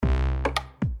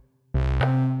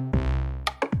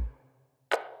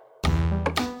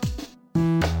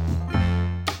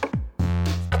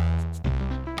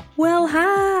Well,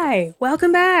 hi,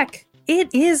 welcome back.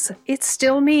 It's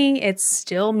still me. It's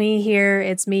still me here.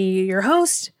 It's me, your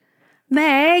host,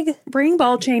 Meg. Bring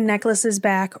ball chain necklaces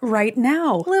back right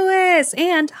now, Lewis.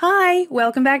 And hi,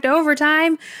 welcome back to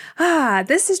Overtime.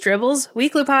 This is Dribbles,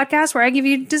 weekly podcast where I give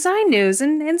you design news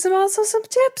and some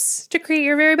tips to create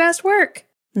your very best work.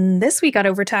 This week on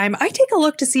Overtime, I take a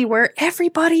look to see where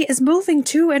everybody is moving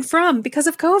to and from because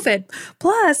of COVID.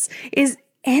 Plus, is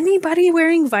anybody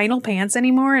wearing vinyl pants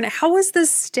anymore? And how is this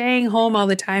staying home all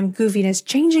the time goofiness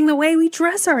changing the way we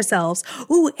dress ourselves?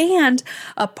 Ooh, and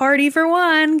a party for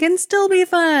one can still be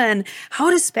fun. How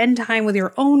to spend time with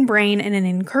your own brain in an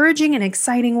encouraging and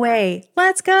exciting way.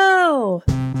 Let's go!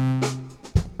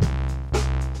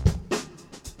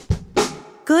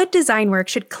 Good design work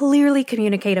should clearly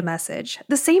communicate a message.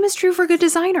 The same is true for good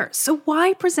designers. So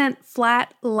why present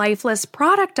flat, lifeless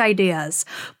product ideas?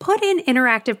 Put an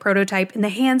interactive prototype in the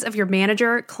hands of your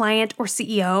manager, client, or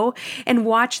CEO and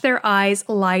watch their eyes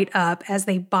light up as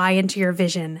they buy into your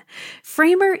vision.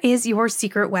 Framer is your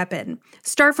secret weapon.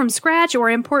 Start from scratch or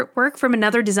import work from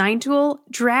another design tool,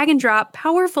 drag and drop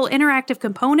powerful interactive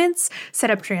components,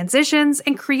 set up transitions,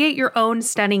 and create your own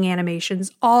stunning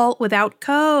animations, all without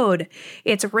code.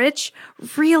 It's rich,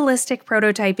 realistic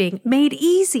prototyping made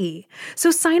easy.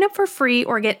 So sign up for free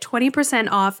or get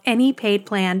 20% off any paid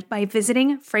plan by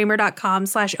visiting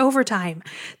framer.com/overtime.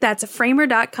 That's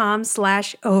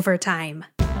framer.com/overtime.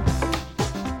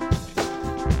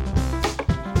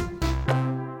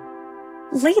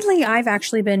 Lately, I've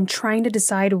actually been trying to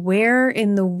decide where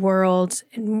in the world,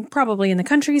 and probably in the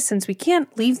country, since we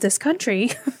can't leave this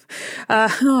country,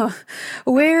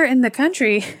 where in the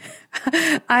country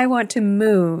I want to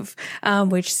move.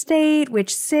 Which state,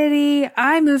 which city.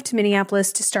 I moved to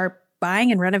Minneapolis to start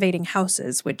buying and renovating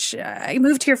houses, which I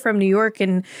moved here from New York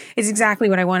and is exactly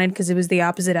what I wanted because it was the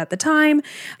opposite at the time.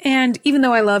 And even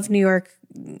though I love New York,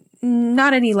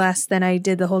 not any less than I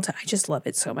did the whole time, I just love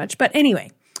it so much. But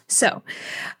anyway. So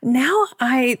now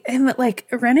I am like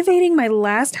renovating my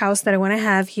last house that I want to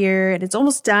have here and it's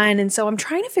almost done. And so I'm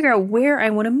trying to figure out where I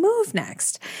want to move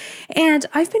next. And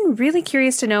I've been really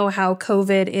curious to know how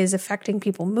COVID is affecting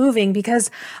people moving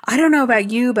because I don't know about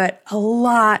you, but a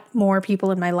lot more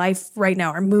people in my life right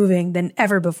now are moving than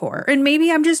ever before. And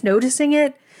maybe I'm just noticing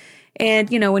it.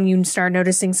 And, you know, when you start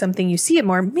noticing something, you see it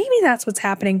more. Maybe that's what's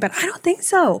happening, but I don't think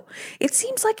so. It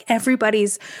seems like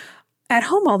everybody's at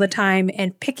home all the time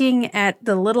and picking at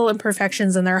the little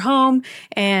imperfections in their home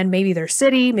and maybe their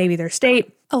city, maybe their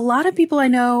state. A lot of people I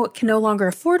know can no longer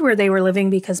afford where they were living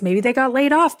because maybe they got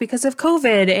laid off because of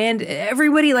COVID and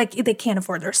everybody they can't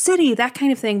afford their city, that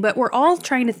kind of thing. But we're all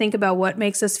trying to think about what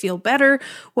makes us feel better,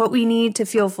 what we need to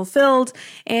feel fulfilled,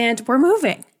 and we're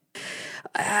moving.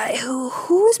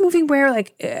 Who's moving where?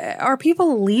 Are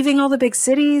people leaving all the big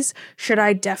cities? Should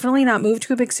I definitely not move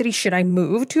to a big city? Should I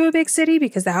move to a big city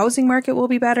because the housing market will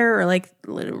be better or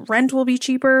rent will be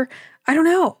cheaper? I don't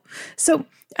know. So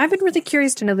I've been really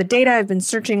curious to know the data. I've been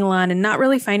searching a lot and not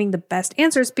really finding the best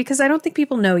answers because I don't think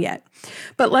people know yet.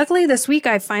 But luckily this week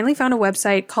I finally found a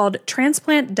website called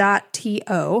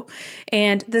transplant.to.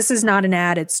 And this is not an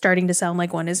ad. It's starting to sound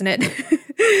like one, isn't it?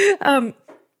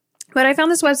 But I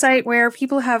found this website where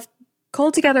people have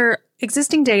culled together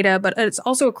existing data, but it's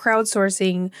also a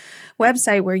crowdsourcing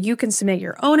website where you can submit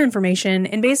your own information.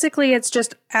 And basically, it's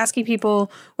just asking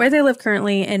people where they live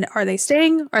currently and are they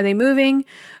staying? Are they moving?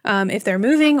 If they're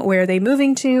moving, where are they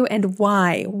moving to? And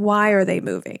why? Why are they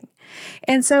moving?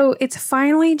 And so it's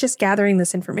finally just gathering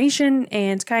this information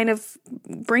and kind of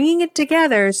bringing it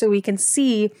together so we can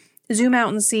zoom out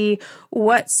and see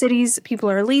what cities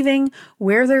people are leaving,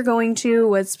 where they're going to,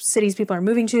 what cities people are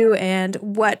moving to, and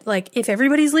if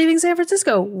everybody's leaving San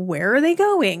Francisco, where are they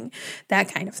going?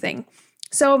 That kind of thing.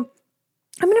 So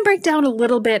I'm going to break down a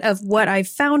little bit of what I've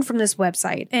found from this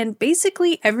website. And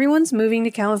basically everyone's moving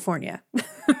to California,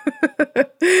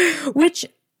 which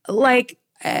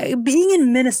being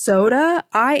in Minnesota,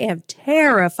 I am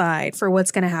terrified for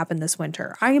what's going to happen this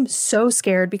winter. I am so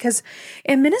scared because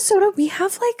in Minnesota, we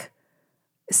have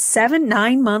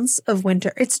 7-9 months of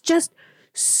winter. It's just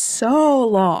so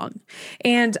long.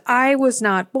 And I was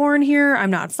not born here.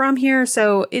 I'm not from here.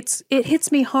 So it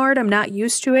hits me hard. I'm not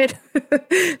used to it.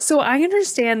 So I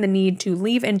understand the need to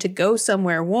leave and to go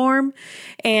somewhere warm.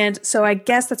 And so I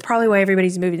guess that's probably why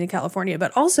everybody's moving to California.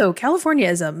 But also California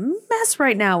is a mess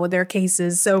right now with their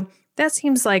cases. So that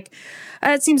seems it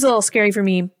seems a little scary for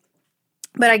me.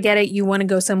 But I get it. You want to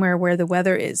go somewhere where the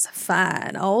weather is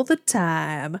fine all the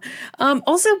time.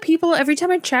 Also, people, every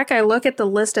time I check, I look at the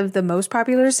list of the most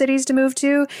popular cities to move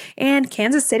to, and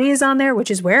Kansas City is on there, which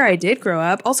is where I did grow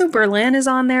up. Also, Berlin is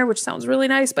on there, which sounds really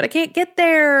nice, but I can't get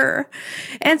there.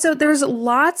 And so there's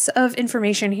lots of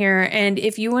information here. And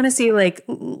if you want to see, like,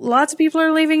 lots of people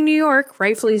are leaving New York,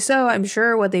 rightfully so. I'm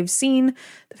sure what they've seen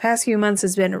the past few months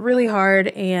has been really hard.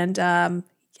 And,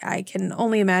 I can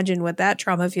only imagine what that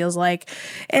trauma feels like.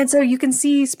 And so you can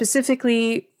see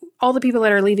specifically all the people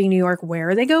that are leaving New York, where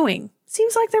are they going?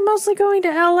 Seems like they're mostly going to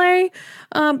LA.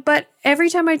 But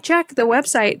every time I check the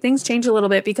website, things change a little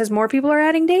bit because more people are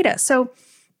adding data. So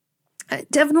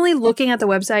definitely looking at the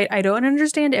website, I don't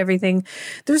understand everything.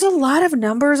 There's a lot of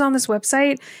numbers on this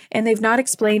website, and they've not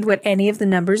explained what any of the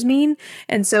numbers mean.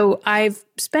 And so I've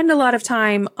spent a lot of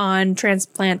time on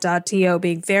transplant.to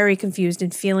being very confused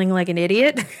and feeling like an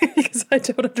idiot because I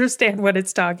don't understand what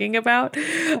it's talking about.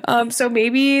 So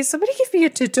maybe somebody give me a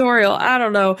tutorial. I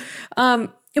don't know.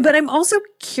 But I'm also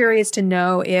curious to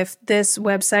know if this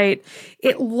website,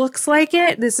 it looks like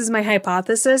it, this is my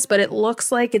hypothesis, but it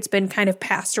looks like it's been kind of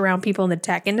passed around people in the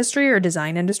tech industry or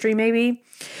design industry maybe.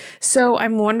 So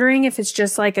I'm wondering if it's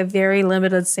just like a very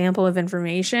limited sample of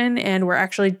information and we're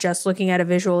actually just looking at a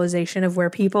visualization of where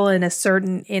people in a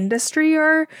certain industry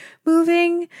are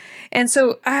moving. And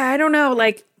so I don't know,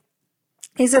 like,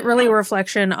 is it really a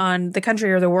reflection on the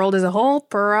country or the world as a whole?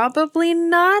 Probably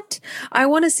not. I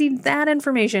want to see that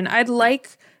information. I'd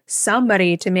like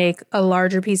somebody to make a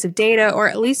larger piece of data, or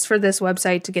at least for this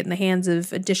website to get in the hands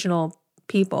of additional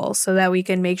people so that we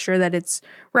can make sure that it's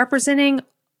representing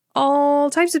all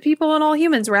types of people and all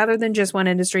humans rather than just one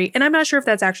industry. And I'm not sure if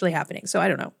that's actually happening. So I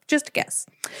don't know, just a guess.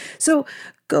 So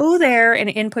go there and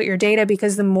input your data,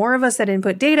 because the more of us that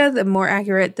input data, the more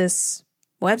accurate this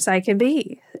website can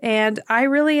be. And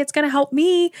it's going to help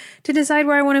me to decide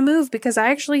where I want to move, because I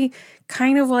actually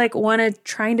kind of like want to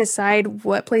try and decide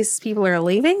what places people are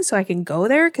leaving so I can go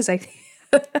there. Because I'm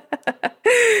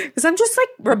just like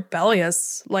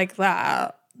rebellious like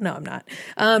that. No, I'm not.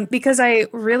 Because I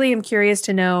really am curious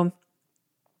to know,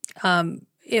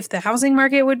 if the housing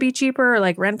market would be cheaper, or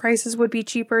like rent prices would be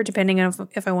cheaper, depending on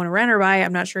if I want to rent or buy.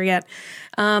 I'm not sure yet.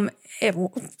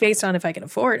 Based on if I can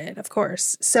afford it, of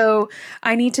course. So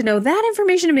I need to know that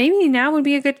information. Maybe now would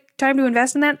be a good time to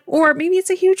invest in that, or maybe it's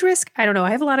a huge risk. I don't know.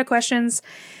 I have a lot of questions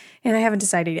and I haven't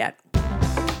decided yet.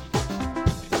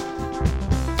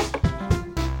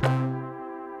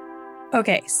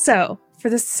 Okay, so for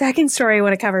the second story I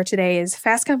want to cover today is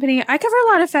Fast Company. I cover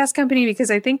a lot of Fast Company because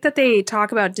I think that they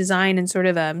talk about design in sort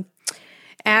of a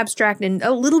abstract and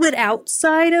a little bit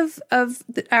outside of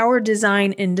our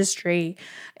design industry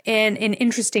in an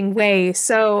interesting way.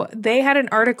 So they had an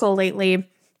article lately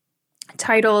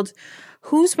titled,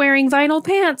 "Who's Wearing Vinyl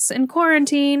Pants in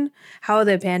Quarantine? How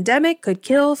the Pandemic Could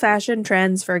Kill Fashion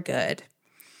Trends for Good."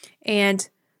 And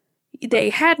they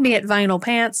had me at vinyl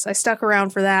pants. I stuck around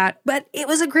for that, but it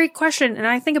was a great question. And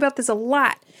I think about this a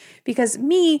lot because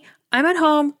I'm at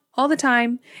home all the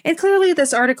time. And clearly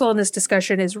this article and this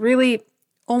discussion is really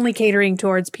only catering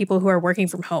towards people who are working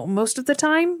from home most of the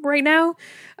time right now.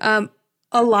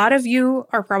 A lot of you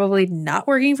are probably not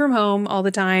working from home all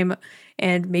the time.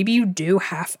 And maybe you do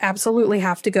absolutely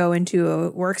have to go into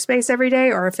a workspace every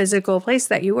day or a physical place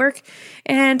that you work.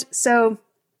 And so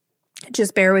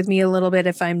just bear with me a little bit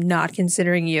if I'm not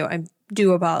considering you. I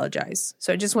do apologize.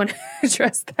 So I just want to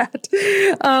address that.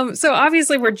 So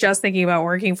obviously we're just thinking about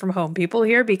working from home people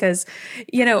here because,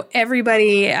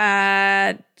 everybody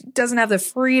doesn't have the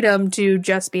freedom to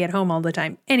just be at home all the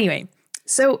time. Anyway,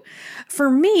 so for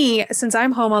me, since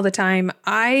I'm home all the time,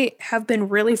 I have been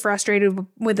really frustrated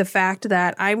with the fact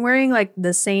that I'm wearing like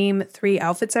the same 3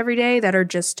 outfits every day that are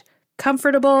just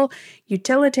comfortable,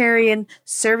 utilitarian,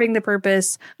 serving the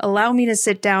purpose, allow me to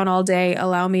sit down all day,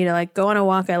 allow me to like go on a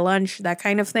walk at lunch, that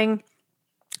kind of thing.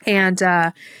 And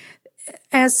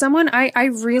as someone, I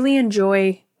really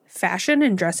enjoy fashion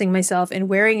and dressing myself and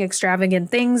wearing extravagant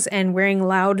things and wearing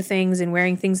loud things and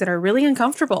wearing things that are really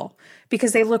uncomfortable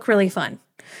because they look really fun.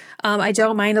 I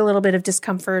don't mind a little bit of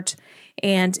discomfort.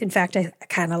 And in fact, I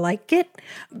kind of like it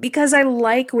because I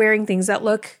like wearing things that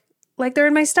look like they're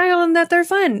in my style and that they're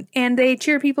fun and they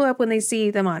cheer people up when they see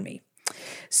them on me.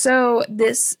 So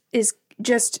this is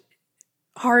just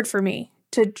hard for me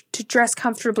to dress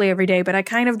comfortably every day, but I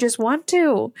kind of just want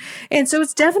to. And so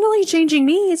it's definitely changing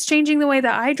me. It's changing the way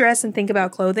that I dress and think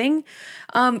about clothing.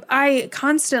 I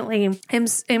constantly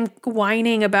am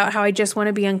whining about how I just want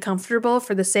to be uncomfortable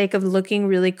for the sake of looking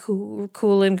really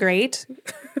cool and great.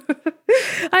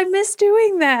 I miss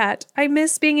doing that. I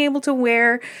miss being able to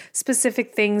wear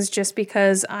specific things just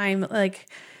because I'm like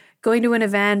going to an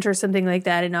event or something like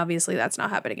that. And obviously that's not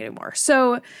happening anymore.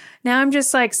 So now I'm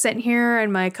just like sitting here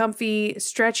in my comfy,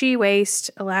 stretchy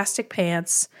waist, elastic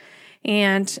pants,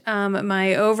 and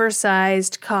my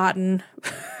oversized cotton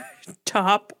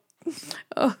top.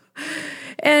 Oh.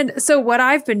 And so what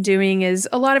I've been doing is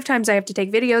a lot of times I have to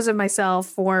take videos of myself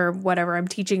for whatever I'm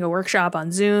teaching a workshop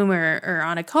on Zoom or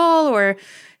on a call, or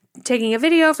taking a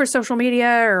video for social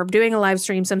media or doing a live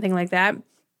stream, something like that.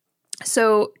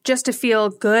 So just to feel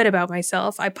good about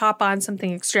myself, I pop on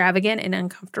something extravagant and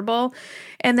uncomfortable.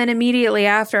 And then immediately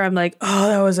after, I'm like, oh,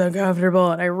 that was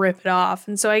uncomfortable. And I rip it off.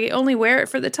 And so I only wear it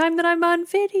for the time that I'm on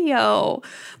video.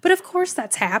 But of course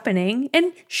that's happening.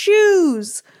 And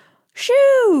shoes.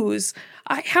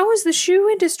 How is the shoe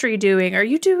industry doing? Are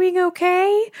you doing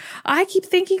okay? I keep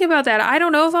thinking about that. I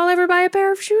don't know if I'll ever buy a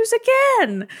pair of shoes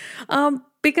again.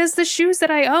 Because the shoes that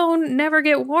I own never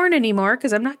get worn anymore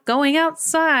because I'm not going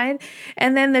outside.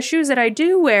 And then the shoes that I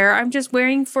do wear, I'm just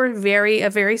wearing for a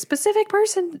very specific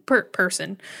person.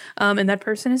 And that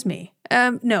person is me.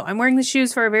 No, I'm wearing the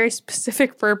shoes for a very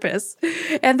specific purpose.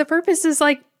 And the purpose is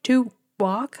like to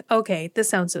walk. Okay, this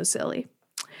sounds so silly.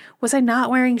 Was I not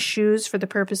wearing shoes for the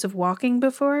purpose of walking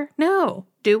before? No.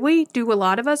 Do we? Do a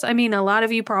lot of us? I mean, a lot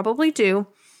of you probably do.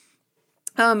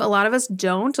 A lot of us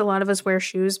don't. A lot of us wear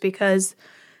shoes because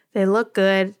they look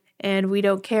good and we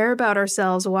don't care about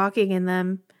ourselves walking in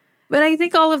them. But I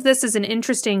think all of this is an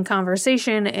interesting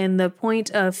conversation and the point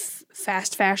of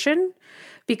fast fashion,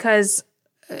 because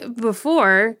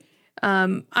before,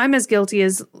 I'm as guilty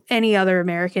as any other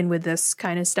American with this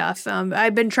kind of stuff.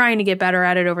 I've been trying to get better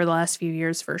at it over the last few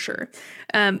years for sure.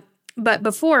 But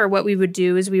before, what we would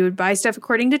do is we would buy stuff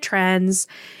according to trends,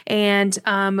 and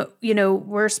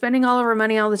we're spending all of our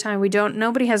money all the time.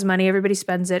 Nobody has money, everybody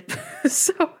spends it.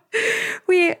 So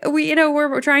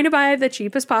we're trying to buy the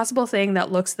cheapest possible thing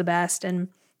that looks the best, and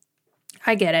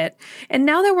I get it. And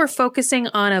now that we're focusing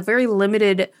on a very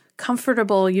limited,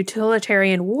 comfortable,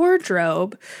 utilitarian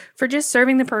wardrobe for just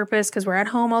serving the purpose because we're at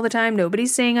home all the time,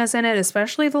 nobody's seeing us in it,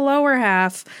 especially the lower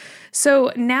half.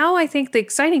 So now I think the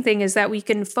exciting thing is that we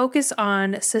can focus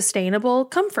on sustainable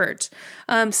comfort,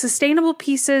 sustainable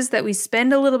pieces that we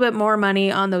spend a little bit more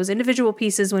money on those individual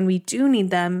pieces when we do need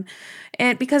them.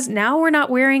 And because now we're not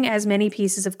wearing as many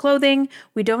pieces of clothing,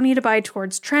 we don't need to buy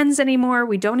towards trends anymore.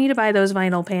 We don't need to buy those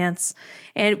vinyl pants,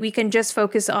 and we can just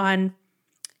focus on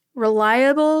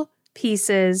reliable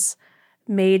pieces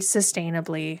made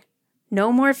sustainably.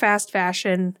 No more fast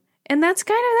fashion. And that's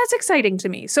exciting to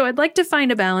me. So I'd like to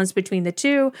find a balance between the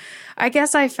two. I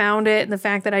guess I found it in the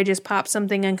fact that I just pop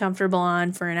something uncomfortable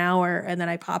on for an hour and then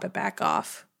I pop it back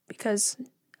off because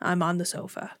I'm on the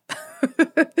sofa.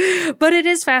 But it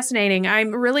is fascinating.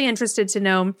 I'm really interested to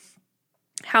know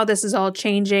how this is all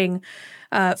changing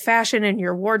fashion in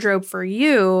your wardrobe for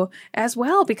you as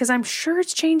well, because I'm sure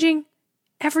it's changing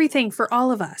everything for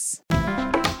all of us.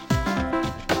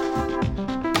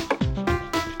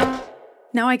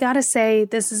 Now, I gotta say,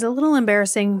 this is a little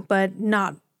embarrassing, but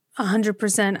not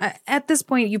 100%. At this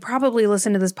point, you probably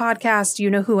listen to this podcast. You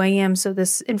know who I am, so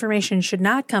this information should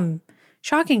not come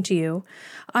shocking to you.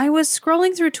 I was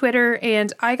scrolling through Twitter,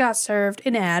 and I got served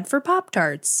an ad for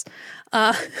Pop-Tarts.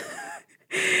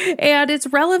 And it's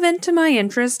relevant to my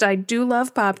interest. I do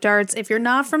love Pop-Tarts. If you're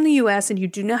not from the US and you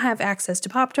do not have access to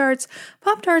Pop-Tarts,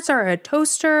 Pop-Tarts are a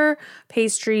toaster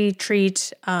pastry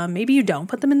treat. Maybe you don't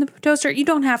put them in the toaster. You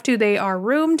don't have to. They are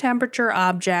room temperature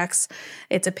objects.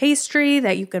 It's a pastry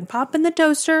that you can pop in the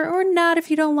toaster or not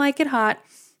if you don't like it hot.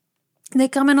 They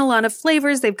come in a lot of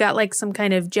flavors. They've got like some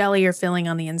kind of jelly or filling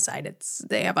on the inside.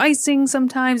 They have icing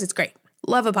sometimes. It's great.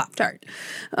 Love a Pop-Tart.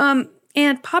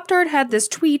 And Pop-Tart had this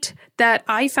tweet that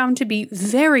I found to be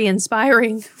very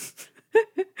inspiring.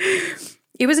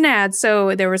 It was an ad,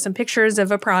 so there were some pictures of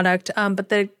a product, but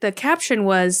the caption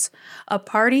was, "A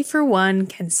party for one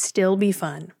can still be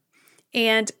fun."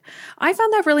 And I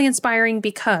found that really inspiring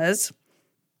because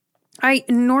I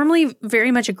normally very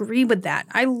much agree with that.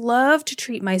 I love to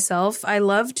treat myself. I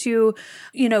love to,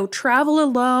 travel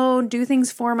alone, do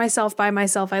things for myself, by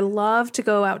myself. I love to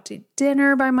go out to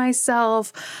dinner by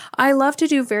myself. I love to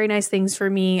do very nice things for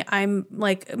me. I'm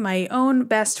like my own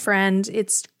best friend.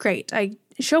 It's great. I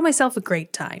show myself a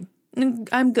great time.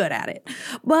 I'm good at it.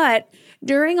 But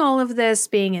during all of this,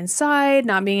 being inside,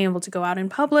 not being able to go out in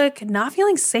public, not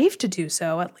feeling safe to do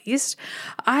so, at least,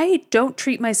 I don't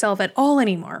treat myself at all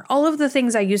anymore. All of the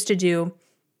things I used to do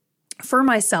for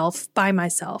myself, by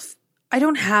myself, I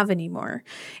don't have anymore.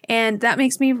 And that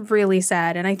makes me really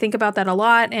sad. And I think about that a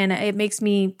lot, and it makes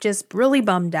me just really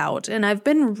bummed out. And I've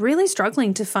been really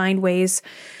struggling to find ways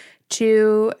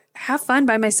to have fun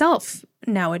by myself.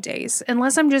 nowadays,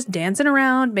 unless I'm just dancing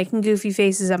around, making goofy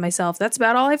faces at myself. That's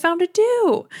about all I found to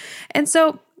do. And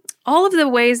so all of the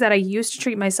ways that I used to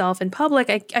treat myself in public,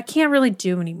 I can't really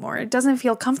do anymore. It doesn't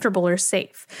feel comfortable or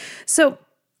safe. So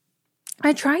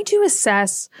I try to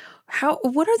assess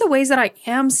what are the ways that I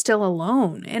am still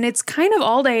alone? And it's kind of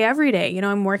all day, every day.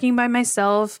 I'm working by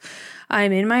myself.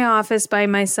 I'm in my office by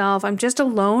myself. I'm just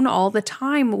alone all the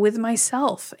time with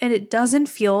myself. And it doesn't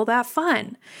feel that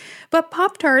fun. But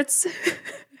Pop-Tarts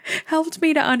helped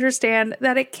me to understand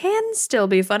that it can still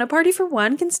be fun. A party for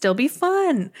one can still be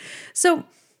fun. So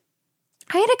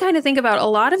I had to kind of think about a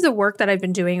lot of the work that I've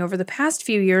been doing over the past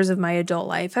few years of my adult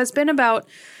life has been about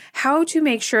how to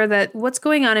make sure that what's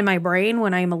going on in my brain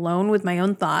when I'm alone with my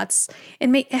own thoughts,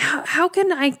 and how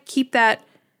can I keep that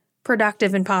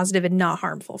productive and positive and not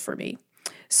harmful for me.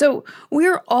 So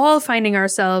we're all finding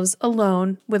ourselves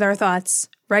alone with our thoughts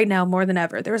right now more than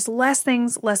ever. There's less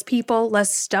things, less people,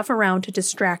 less stuff around to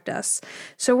distract us.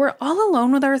 So we're all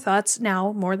alone with our thoughts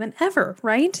now more than ever,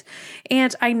 right?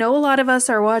 And I know a lot of us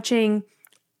are watching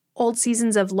old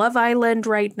seasons of Love Island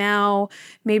right now.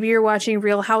 Maybe you're watching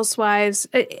Real Housewives.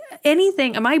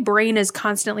 Anything. My brain is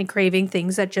constantly craving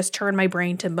things that just turn my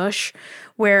brain to mush,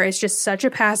 where it's just such a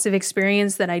passive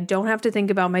experience that I don't have to think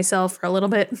about myself for a little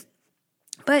bit.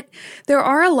 But there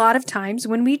are a lot of times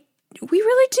when we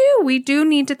really do. We do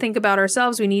need to think about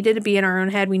ourselves. We need to be in our own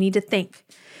head. We need to think.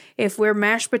 If we're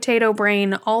mashed potato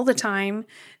brain all the time,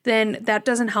 then that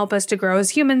doesn't help us to grow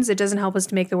as humans. It doesn't help us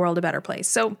to make the world a better place.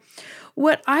 So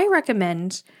what I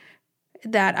recommend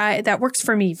that works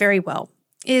for me very well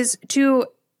is to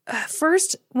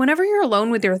first, whenever you're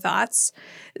alone with your thoughts,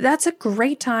 that's a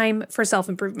great time for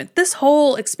self-improvement. This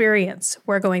whole experience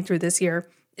we're going through this year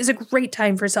is a great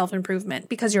time for self-improvement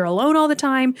because you're alone all the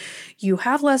time. You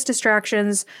have less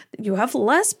distractions. You have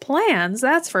less plans,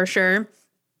 that's for sure.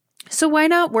 So why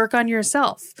not work on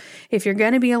yourself? If you're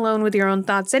going to be alone with your own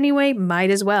thoughts anyway, might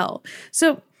as well.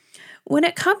 So when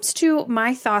it comes to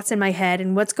my thoughts in my head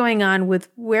and what's going on with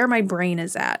where my brain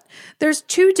is at, there's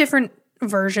two different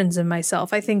versions of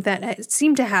myself, I think, that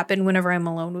seem to happen whenever I'm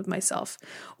alone with myself.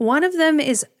 One of them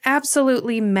is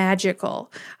absolutely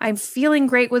magical. I'm feeling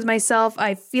great with myself.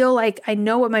 I feel like I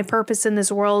know what my purpose in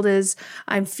this world is.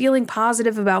 I'm feeling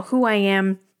positive about who I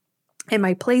am and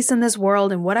my place in this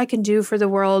world and what I can do for the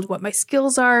world, what my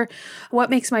skills are,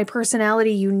 what makes my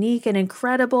personality unique and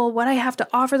incredible, what I have to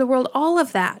offer the world, all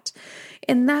of that.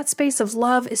 And that space of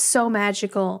love is so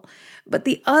magical. But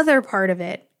the other part of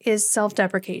it is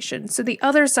self-deprecation. So the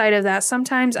other side of that,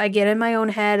 sometimes I get in my own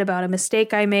head about a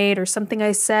mistake I made or something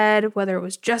I said, whether it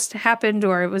was just happened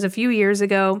or it was a few years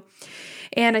ago.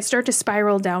 And I start to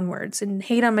spiral downwards and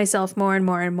hate on myself more and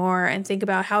more and more and think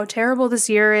about how terrible this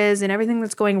year is and everything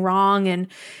that's going wrong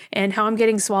and how I'm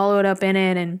getting swallowed up in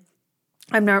it and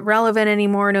I'm not relevant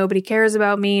anymore. Nobody cares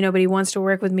about me. Nobody wants to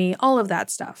work with me. All of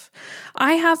that stuff.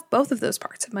 I have both of those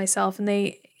parts of myself and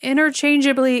they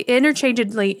interchangeably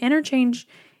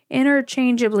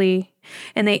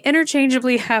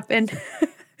happen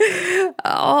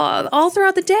all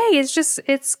throughout the day.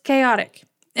 It's chaotic.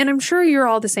 And I'm sure you're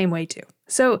all the same way too.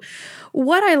 So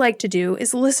what I like to do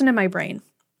is listen to my brain.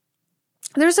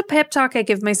 There's a pep talk I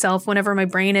give myself whenever my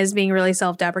brain is being really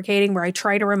self-deprecating, where I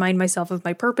try to remind myself of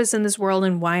my purpose in this world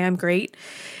and why I'm great.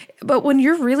 But when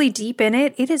you're really deep in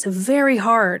it, it is very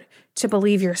hard to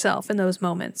believe yourself in those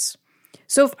moments.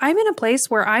 So if I'm in a place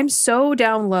where I'm so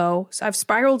down low, so I've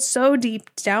spiraled so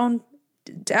deep down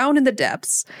in the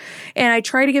depths, and I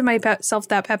try to give myself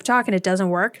that pep talk and it doesn't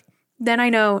work, then I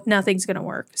know nothing's going to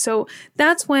work. So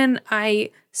that's when I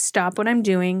stop what I'm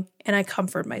doing and I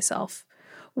comfort myself.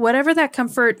 Whatever that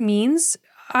comfort means,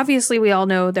 obviously we all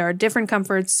know there are different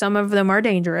comforts. Some of them are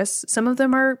dangerous. Some of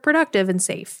them are productive and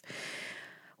safe.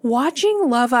 Watching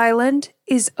Love Island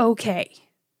is okay.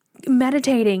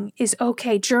 Meditating is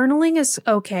okay. Journaling is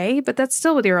okay, but that's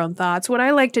still with your own thoughts. What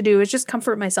I like to do is just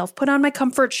comfort myself. Put on my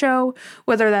comfort show,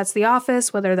 whether that's The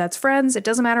Office, whether that's Friends. It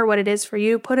doesn't matter what it is for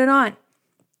you. Put it on.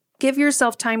 Give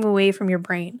yourself time away from your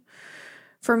brain.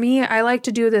 For me, I like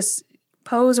to do this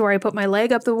pose where I put my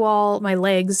legs up the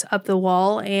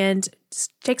wall and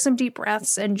take some deep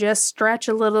breaths and just stretch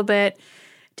a little bit.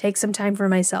 Take some time for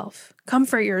myself.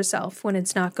 Comfort yourself when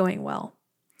it's not going well.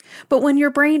 But when your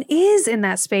brain is in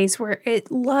that space where it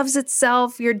loves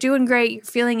itself, you're doing great, you're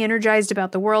feeling energized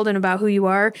about the world and about who you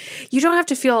are, you don't have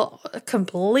to feel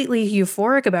completely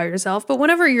euphoric about yourself. But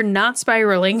whenever you're not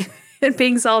spiraling and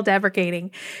being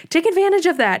self-deprecating, take advantage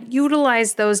of that.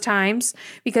 Utilize those times,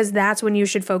 because that's when you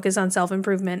should focus on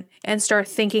self-improvement and start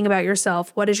thinking about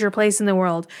yourself. What is your place in the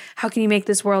world? How can you make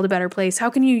this world a better place? How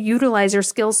can you utilize your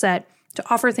skill set to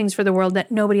offer things for the world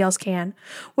that nobody else can?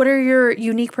 What are your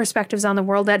unique perspectives on the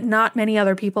world that not many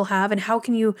other people have? And how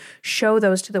can you show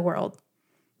those to the world?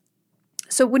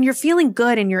 So when you're feeling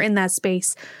good and you're in that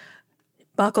space,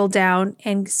 buckle down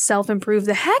and self-improve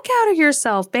the heck out of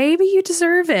yourself, baby. You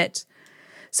deserve it.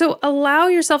 So allow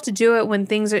yourself to do it when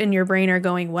things in your brain are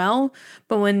going well.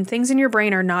 But when things in your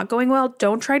brain are not going well,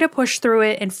 don't try to push through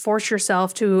it and force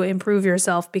yourself to improve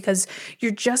yourself, because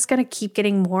you're just going to keep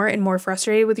getting more and more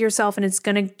frustrated with yourself, and it's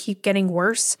going to keep getting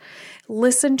worse.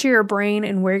 Listen to your brain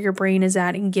and where your brain is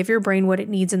at, and give your brain what it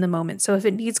needs in the moment. So if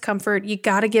it needs comfort, you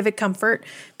got to give it comfort,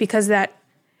 because that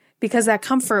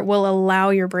comfort will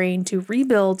allow your brain to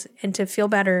rebuild and to feel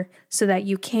better so that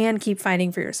you can keep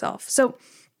fighting for yourself. So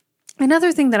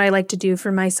another thing that I like to do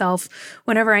for myself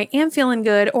whenever I am feeling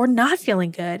good or not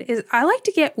feeling good is I like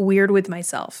to get weird with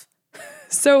myself.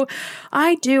 So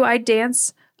I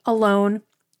dance alone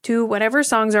to whatever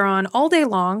songs are on all day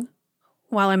long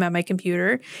while I'm at my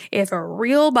computer. If a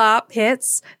real bop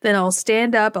hits, then I'll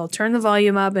stand up, I'll turn the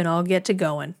volume up, and I'll get to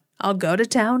going. I'll go to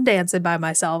town dancing by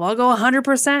myself. I'll go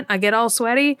 100%. I get all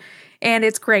sweaty, and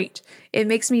it's great. It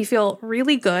makes me feel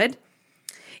really good.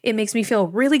 It makes me feel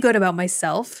really good about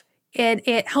myself, and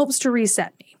it helps to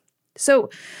reset me. So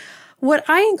what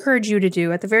I encourage you to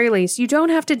do, at the very least, you don't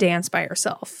have to dance by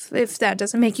yourself. If that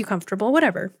doesn't make you comfortable,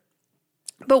 whatever.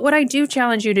 But what I do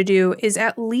challenge you to do is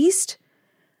at least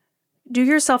do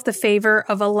yourself the favor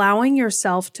of allowing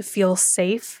yourself to feel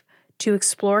safe, to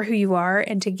explore who you are,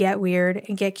 and to get weird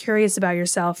and get curious about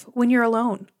yourself when you're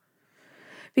alone.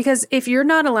 Because if you're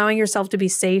not allowing yourself to be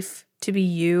safe, to be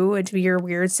you, and to be your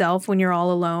weird self when you're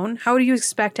all alone, how do you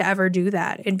expect to ever do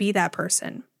that and be that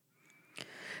person?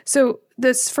 So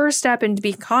this first step in to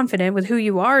be confident with who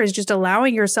you are is just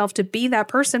allowing yourself to be that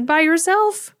person by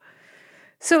yourself.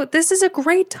 So this is a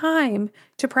great time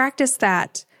to practice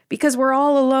that, because we're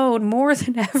all alone more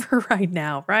than ever right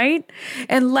now, right?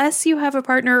 Unless you have a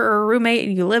partner or a roommate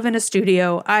and you live in a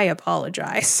studio, I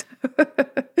apologize.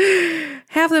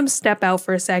 Have them step out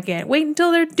for a second. Wait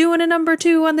until they're doing a number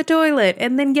 2 on the toilet,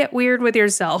 and then get weird with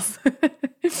yourself.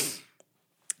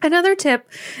 Another tip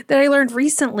that I learned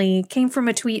recently came from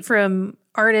a tweet from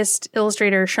artist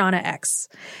illustrator Shauna X.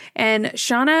 And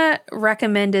Shauna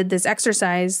recommended this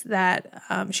exercise that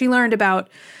she learned about.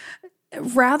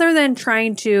 Rather than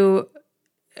trying to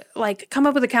come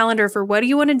up with a calendar for what do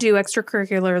you want to do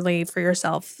extracurricularly for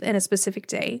yourself in a specific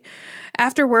day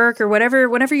after work or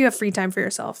whenever you have free time for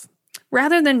yourself,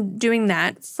 rather than doing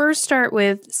that, first start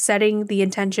with setting the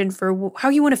intention for how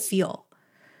you want to feel.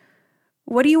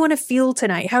 What do you want to feel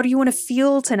tonight? How do you want to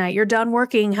feel tonight? You're done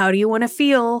working. How do you want to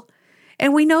feel?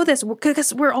 And we know this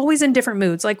because we're always in different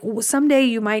moods. Like someday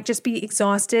you might just be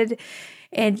exhausted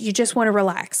and you just want to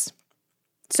relax.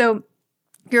 So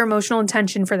your emotional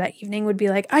intention for that evening would be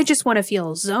like, I just want to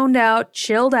feel zoned out,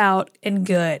 chilled out, and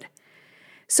good.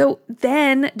 So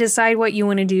then decide what you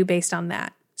want to do based on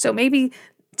that. So maybe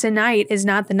tonight is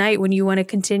not the night when you want to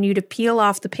continue to peel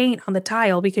off the paint on the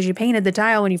tile because you painted the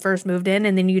tile when you first moved in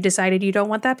and then you decided you don't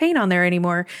want that paint on there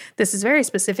anymore. This is very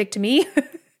specific to me.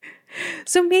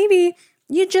 So maybe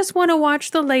you just want to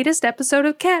watch the latest episode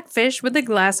of Catfish with a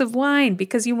glass of wine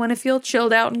because you want to feel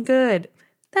chilled out and good.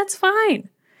 That's fine.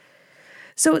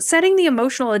 So setting the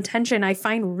emotional intention I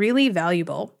find really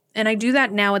valuable. And I do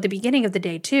that now at the beginning of the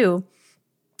day too.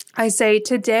 I say,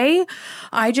 today,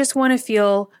 I just want to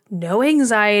feel no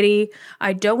anxiety.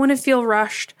 I don't want to feel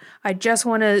rushed. I just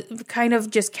want to kind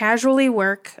of just casually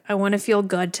work. I want to feel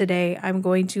good today. I'm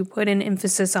going to put an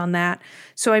emphasis on that.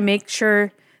 So I make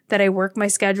sure that I work my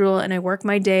schedule and I work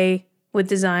my day with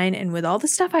design and with all the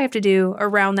stuff I have to do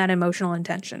around that emotional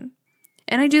intention.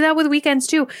 And I do that with weekends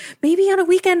too. Maybe on a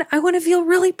weekend, I want to feel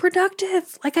really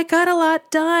productive, like I got a lot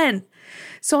done.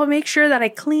 So I'll make sure that I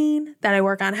clean, that I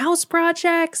work on house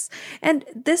projects. And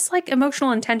this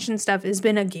emotional intention stuff has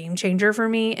been a game changer for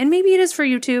me. And maybe it is for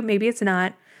you too. Maybe it's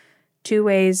not. 2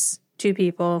 ways, 2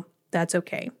 people. That's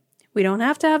okay. We don't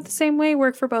have to have the same way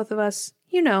work for both of us.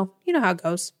 You know how it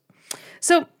goes.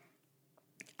 So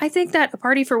I think that a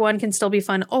party for one can still be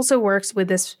fun also works with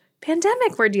this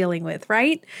pandemic we're dealing with,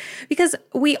 right? Because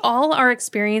we all are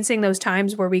experiencing those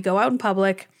times where we go out in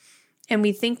public and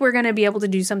we think we're going to be able to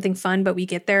do something fun, but we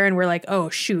get there and we're like, oh,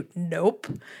 shoot, nope.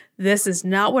 This is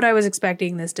not what I was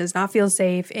expecting. This does not feel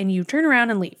safe. And you turn around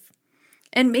and leave.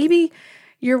 And maybe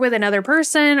you're with another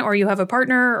person or you have a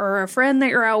partner or a friend that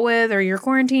you're out with or your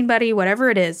quarantine buddy, whatever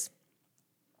it is.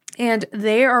 And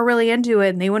they are really into it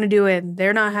and they want to do it. And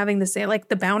they're not having the same,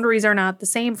 the boundaries are not the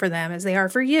same for them as they are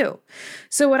for you.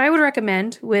 So what I would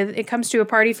recommend when it comes to a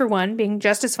party for one being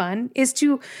just as fun is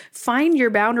to find your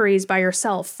boundaries by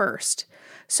yourself first.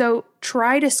 So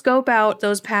try to scope out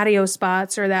those patio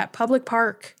spots or that public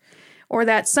park or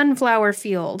that sunflower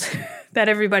field that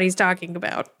everybody's talking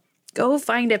about. Go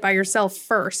find it by yourself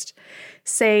first.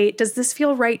 Say, does this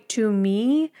feel right to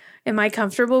me? Am I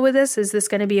comfortable with this? Is this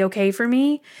going to be okay for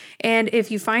me? And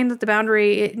if you find that the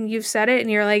boundary, you've set it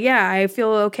and you're like, yeah, I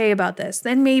feel okay about this,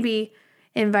 then maybe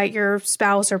invite your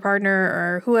spouse or partner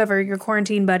or whoever your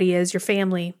quarantine buddy is, your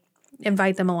family,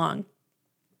 invite them along.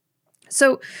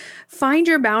 So find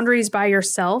your boundaries by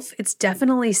yourself. It's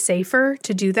definitely safer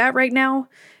to do that right now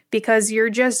because you're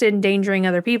just endangering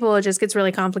other people. It just gets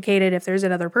really complicated if there's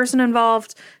another person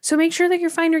involved. So make sure that you're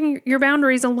finding your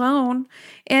boundaries alone.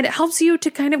 And it helps you to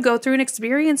kind of go through an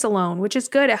experience alone, which is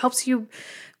good. It helps you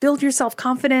build your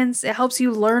self-confidence. It helps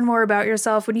you learn more about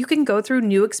yourself. When you can go through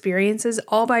new experiences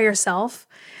all by yourself,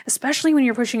 especially when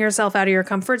you're pushing yourself out of your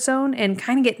comfort zone and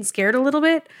kind of getting scared a little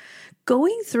bit,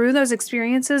 going through those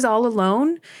experiences all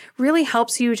alone really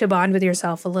helps you to bond with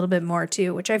yourself a little bit more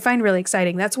too, which I find really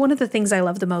exciting. That's one of the things I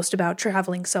love the most about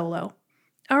traveling solo.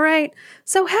 All right,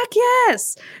 so heck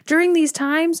yes! During these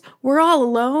times, we're all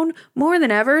alone more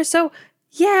than ever. So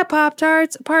yeah,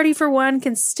 Pop-Tarts, a party for one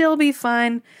can still be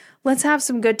fun. Let's have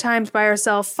some good times by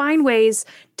ourselves. Find ways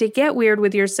to get weird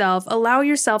with yourself. Allow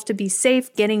yourself to be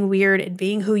safe getting weird and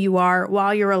being who you are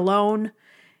while you're alone.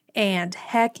 And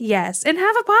heck yes. And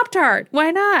have a Pop-Tart. Why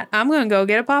not? I'm going to go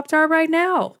get a Pop-Tart right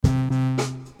now.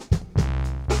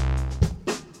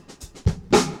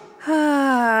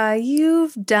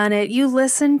 You've done it. You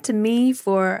listened to me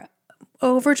for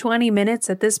over 20 minutes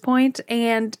at this point,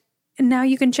 and now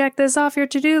you can check this off your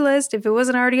to-do list. If it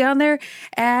wasn't already on there,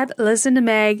 add Listen to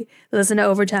Meg, Listen to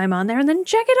Overtime on there, and then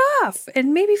check it off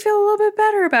and maybe feel a little bit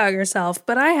better about yourself.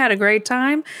 But I had a great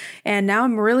time, and now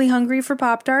I'm really hungry for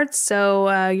Pop-Tarts,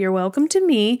 so you're welcome to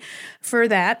me for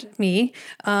that,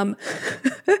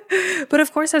 But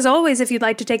of course, as always, if you'd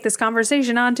like to take this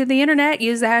conversation onto the internet,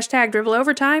 use the hashtag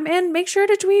DribbleOvertime and make sure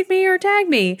to tweet me or tag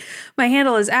me. My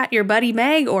handle is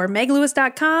 @YourBuddyMeg or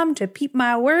meglewis.com to peep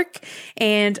my work,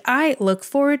 and I look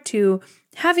forward to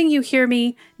having you hear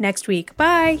me next week.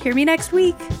 Bye. Hear me next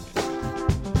week.